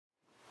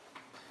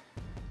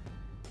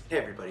Hey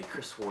everybody,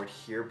 Chris Ward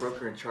here,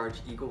 broker in charge,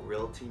 Eagle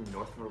Realty,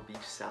 North Myrtle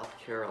Beach, South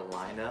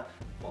Carolina.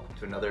 Welcome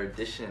to another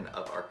edition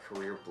of our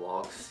career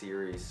blog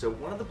series. So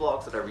one of the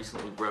blogs that I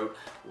recently wrote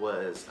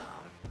was,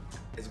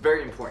 it's a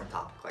very important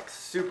topic, like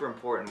super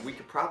important. We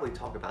could probably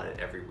talk about it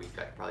every week.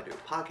 I could probably do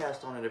a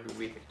podcast on it every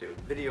week. I could do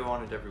a video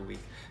on it every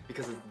week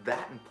because it's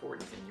that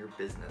important in your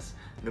business,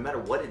 no matter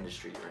what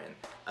industry you're in,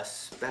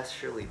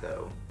 especially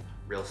though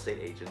real estate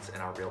agents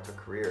and our realtor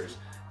careers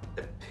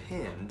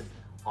depend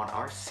on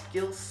our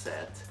skill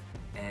set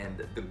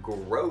and the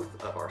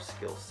growth of our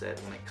skill set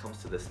when it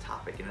comes to this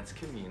topic, and it's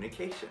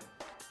communication.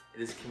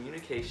 It is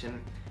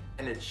communication,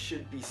 and it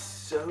should be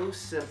so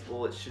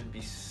simple, it should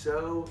be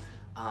so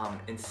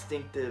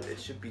instinctive, it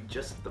should be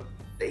just the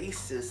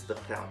basis, the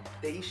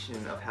foundation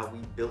of how we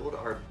build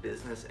our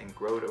business and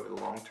grow it over the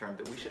long term,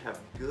 that we should have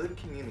good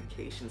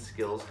communication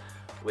skills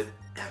with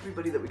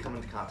everybody that we come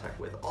into contact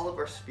with, all of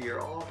our sphere,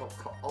 all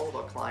of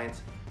our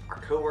clients, our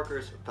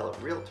coworkers, fellow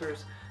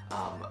realtors,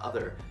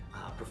 other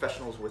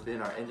professionals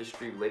within our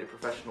industry, related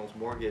professionals,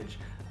 mortgage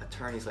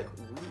attorneys. Like,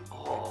 we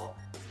all,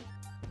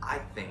 I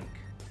think,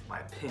 my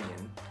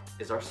opinion,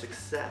 is our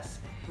success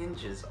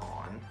hinges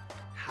on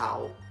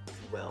how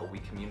well we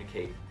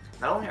communicate.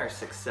 Not only our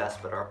success,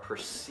 but our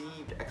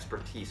perceived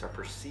expertise, our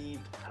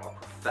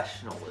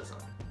professionalism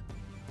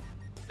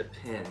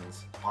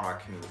depends on our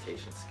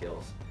communication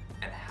skills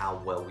and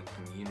how well we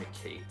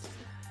communicate.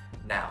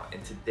 Now,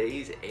 in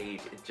today's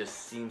age, it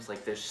just seems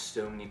like there's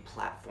so many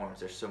platforms,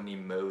 there's so many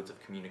modes of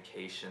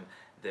communication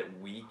that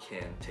we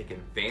can take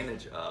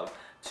advantage of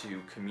to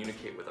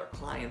communicate with our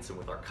clients and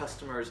with our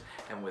customers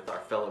and with our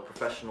fellow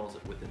professionals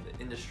within the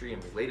industry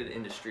and related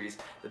industries,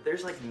 that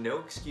there's like no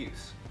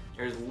excuse.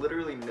 There's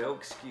literally no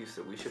excuse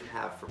that we should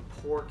have for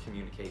poor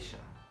communication.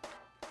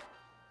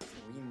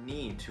 We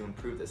need to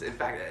improve this. In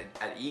fact,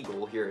 at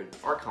Eagle, here at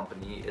our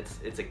company,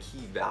 it's a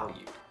key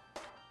value,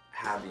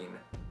 having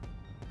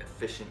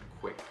efficient,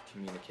 quick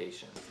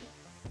communication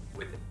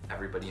with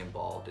everybody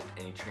involved in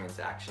any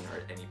transaction or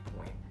at any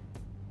point.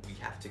 We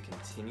have to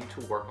continue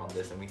to work on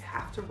this, and we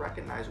have to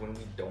recognize when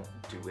we don't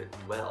do it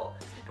well.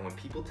 And when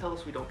people tell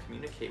us we don't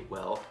communicate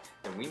well,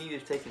 then we need to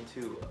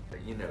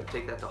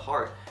take that to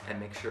heart and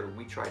make sure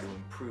we try to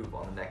improve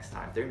on the next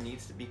time. There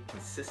needs to be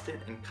consistent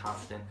and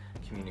constant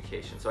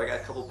communication. So I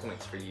got a couple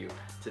points for you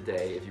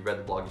today. If you read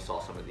the blog, you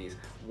saw some of these.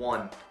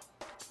 One,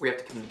 we have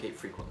to communicate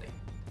frequently.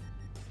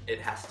 It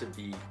has to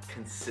be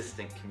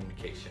consistent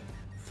communication.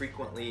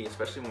 Frequently,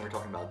 especially when we're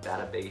talking about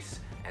database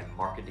and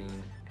marketing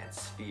and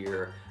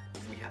sphere,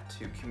 we have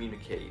to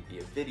communicate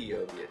via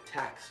video, via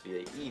text,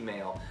 via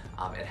email.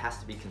 It has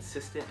to be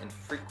consistent and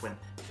frequent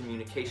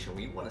communication.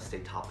 We want to stay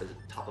top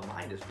of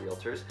mind as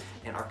realtors,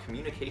 and our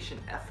communication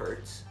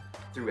efforts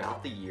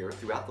throughout the year,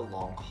 throughout the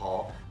long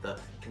haul, the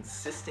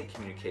consistent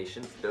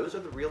communication, those are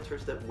the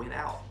realtors that win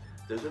out.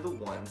 Those are the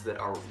ones that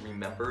are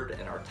remembered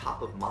and are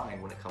top of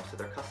mind when it comes to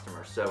their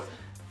customers. So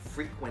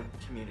frequent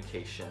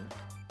communication,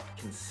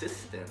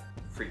 consistent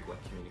frequent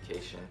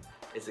communication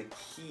is a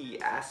key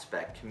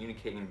aspect.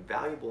 Communicating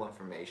valuable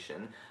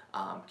information,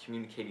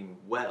 communicating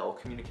well,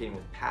 communicating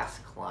with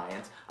past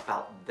clients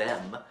about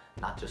them,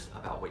 not just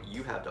about what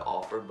you have to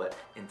offer, but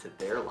into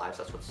their lives.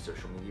 That's what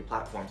social media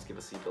platforms give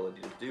us the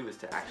ability to do, is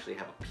to actually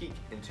have a peek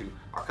into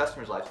our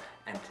customers' lives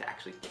and to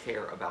actually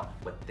care about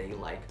what they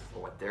like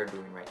or what they're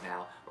doing right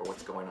now or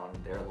what's going on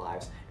in their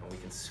lives, and we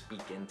can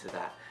speak into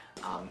that.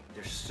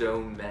 There's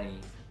so many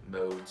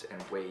modes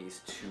and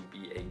ways to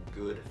be a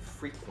good,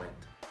 frequent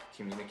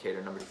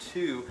communicator. Number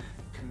two,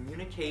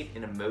 communicate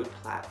in a mode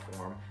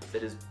platform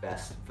that is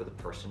best for the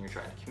person you're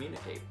trying to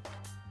communicate.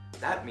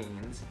 That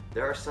means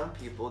there are some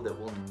people that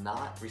will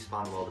not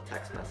respond well to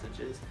text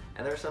messages,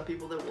 and there are some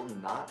people that will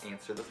not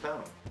answer the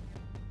phone.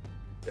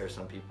 There are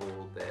some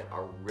people that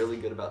are really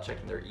good about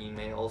checking their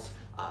emails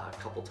a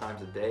couple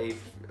times a day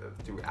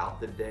throughout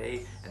the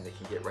day, and they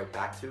can get right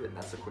back to it, and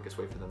that's the quickest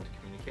way for them to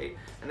communicate.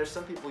 And there's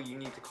some people you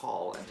need to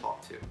call and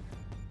talk to.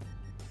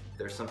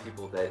 There's some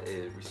people that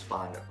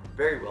respond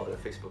very well to a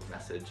Facebook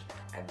message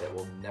and that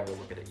will never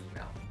look at an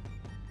email.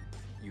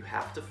 You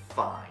have to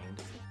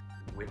find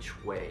which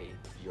way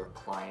your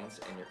clients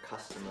and your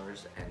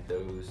customers and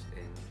those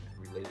in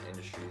related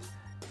industries,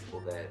 people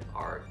that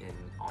are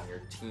on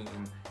your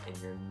team, in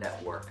your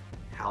network,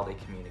 how they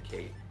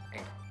communicate,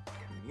 and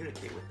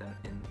communicate with them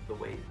in the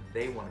way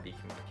they want to be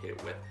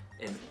communicated with,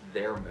 in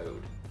their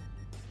mode.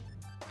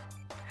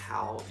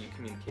 How you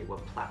communicate,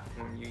 what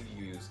platform you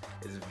use,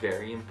 is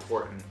very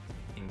important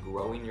in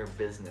growing your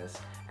business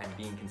and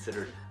being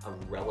considered a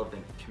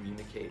relevant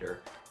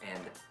communicator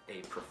and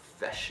a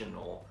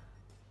professional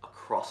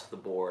across the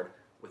board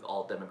with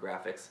all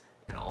demographics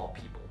and all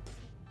people.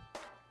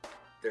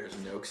 There's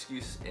no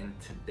excuse in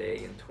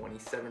today, in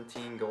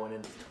 2017, going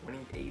into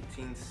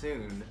 2018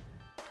 soon,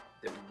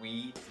 that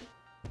we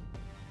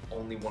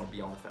only want to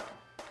be on the phone,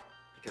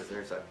 because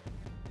there's a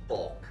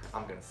bulk,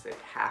 I'm going to say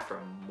half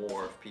or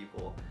more, of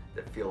people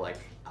that feel like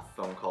a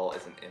phone call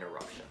is an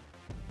interruption.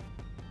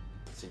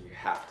 So you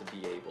have to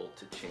be able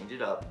to change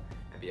it up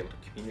and be able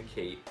to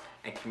communicate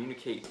and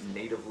communicate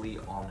natively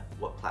on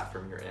what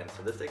platform you're in.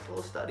 So this takes a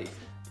little study.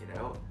 You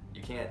know,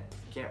 you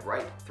can't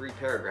write 3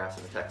 paragraphs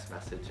in a text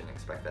message and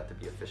expect that to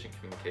be efficient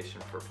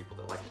communication for people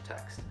that like to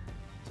text.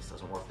 It just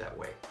doesn't work that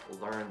way.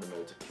 Learn the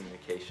modes of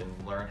communication,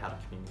 learn how to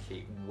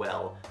communicate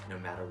well no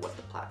matter what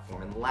the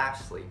platform. And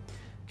lastly,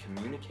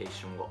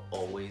 communication will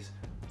always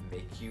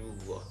make you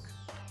look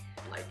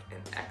like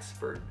an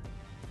expert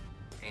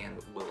and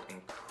will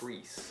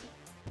increase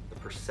the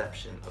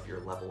perception of your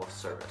level of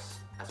service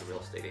as a real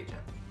estate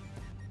agent.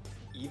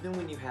 Even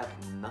when you have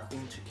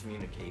nothing to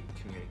communicate,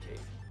 communicate.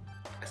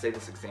 I say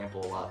this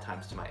example a lot of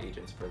times to my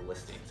agents for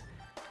listings.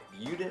 If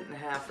you didn't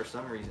have, for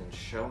some reason,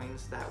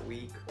 showings that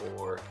week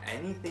or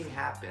anything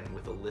happened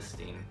with a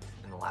listing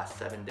in the last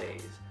 7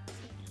 days,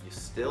 you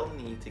still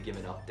need to give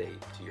an update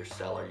to your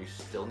seller. You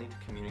still need to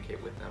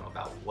communicate with them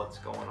about what's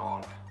going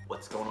on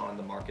in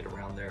the market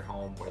around their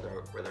home, where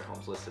their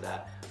home's listed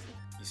at.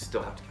 You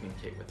still have to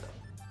communicate with them,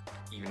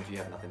 even if you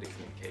have nothing to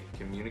communicate.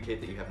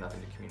 Communicate that you have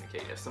nothing to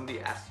communicate. If somebody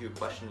asks you a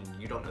question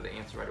and you don't know the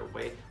answer right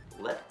away,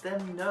 let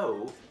them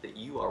know that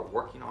you are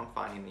working on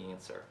finding the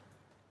answer.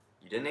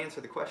 You didn't answer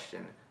the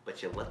question,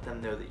 but you let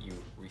them know that you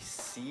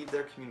received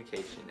their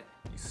communication,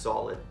 you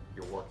saw it,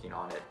 you're working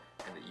on it,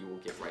 and that you will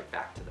get right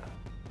back to them.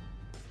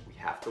 We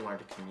have to learn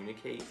to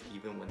communicate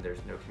even when there's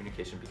no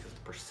communication, because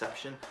the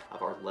perception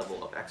of our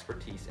level of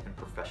expertise and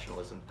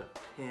professionalism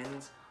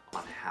depends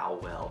on how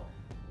well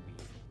we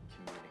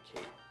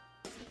communicate.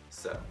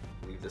 So,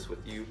 leave this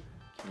with you.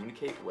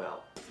 Communicate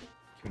well,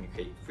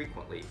 communicate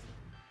frequently,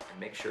 and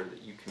make sure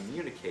that you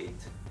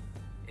communicate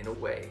in a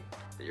way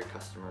that your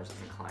customers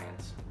and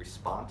clients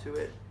respond to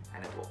it,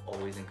 and it will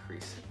always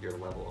increase your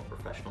level of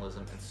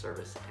professionalism and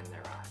service in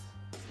their eyes.